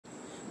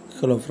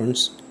Hello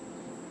friends,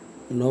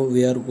 now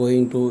we are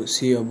going to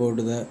see about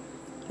the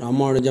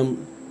Ramanujan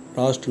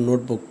lost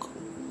notebook.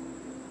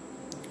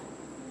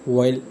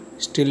 While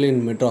still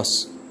in Madras,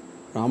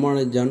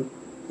 Ramanujan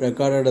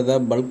recorded the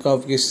bulk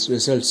of his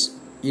results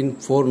in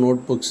 4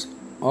 notebooks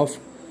of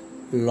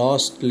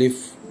lost leaf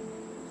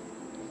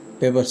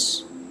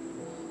papers.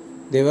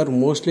 They were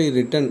mostly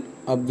written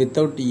up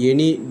without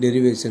any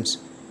derivations.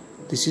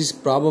 This is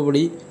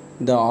probably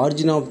the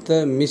origin of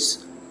the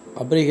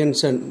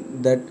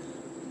misapprehension that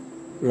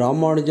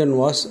Ramanujan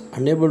was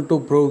unable to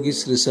prove his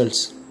results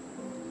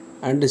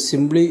and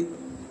simply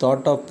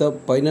thought of the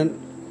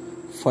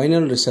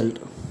final result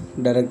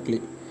directly.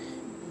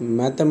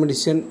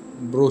 Mathematician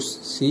Bruce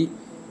C.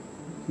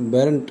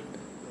 Berendt,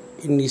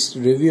 in his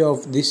review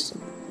of these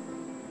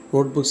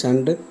notebooks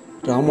and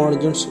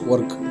Ramanujan's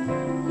work,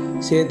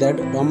 say that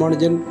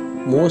Ramanujan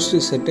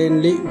most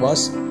certainly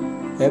was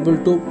able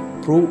to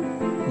prove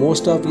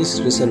most of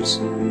his results,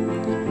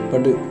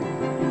 but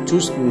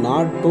choose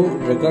not to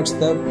record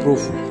the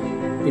proof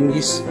in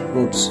his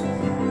notes.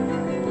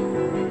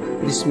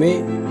 This may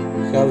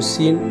have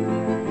seen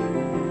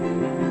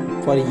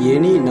for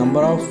any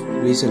number of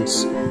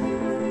reasons.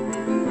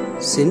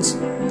 Since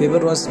paper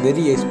was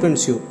very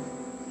expensive,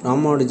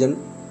 Ramanujan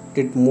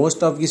did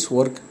most of his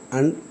work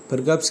and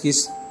perhaps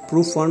his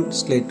proof on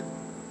slate,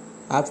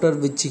 after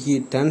which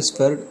he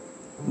transferred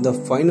the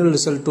final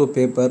result to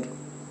paper.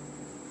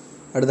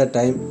 At the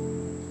time,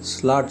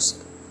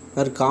 slots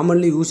were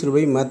commonly used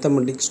by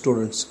mathematics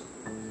students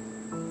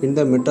in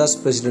the Madras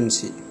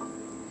presidency.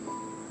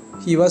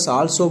 He was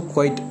also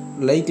quite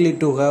likely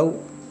to have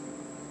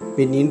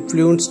been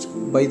influenced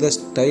by the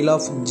style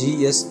of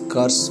G.S.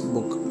 Carr's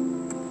book,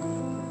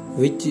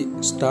 which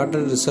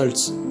started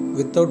results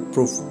without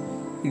proof.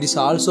 It is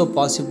also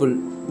possible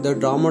that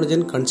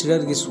Ramanujan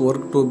considered his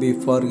work to be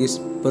for his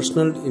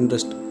personal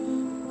interest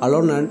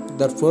alone and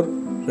therefore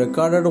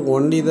recorded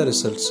only the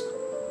results.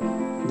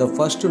 The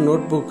first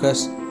notebook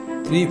has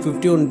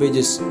 351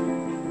 pages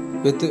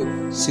with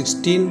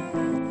 16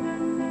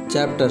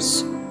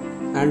 chapters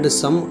and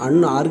some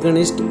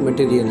unorganized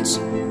materials.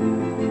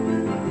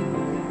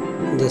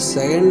 The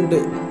second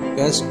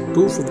has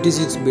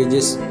 256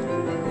 pages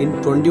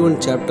in 21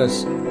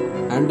 chapters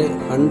and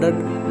 100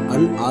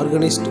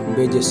 unorganized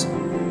pages,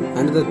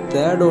 and the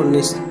third one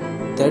is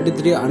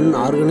 33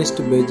 unorganized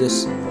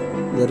pages.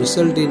 The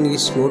result in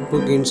his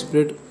notebook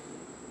inspired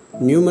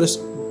numerous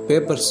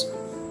papers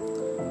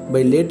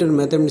by later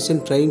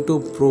mathematicians trying to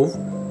prove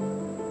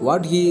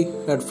what he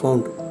had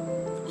found.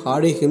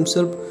 Hardy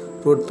himself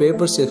wrote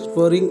papers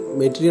exploring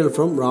material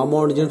from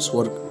Ramanujan's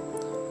work,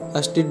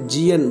 as did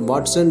G. N.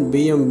 Watson,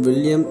 B. M.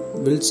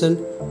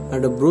 Wilson,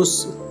 and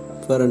Bruce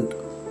Berendt.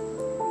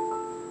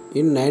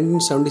 In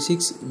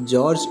 1976,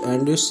 George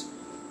Andrews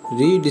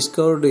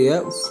rediscovered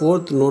a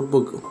 4th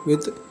notebook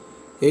with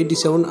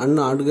 87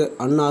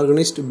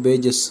 unorganized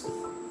pages.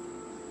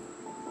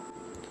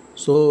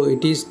 So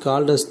it is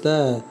called as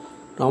the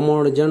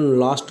Ramanujan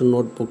lost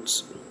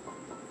notebooks.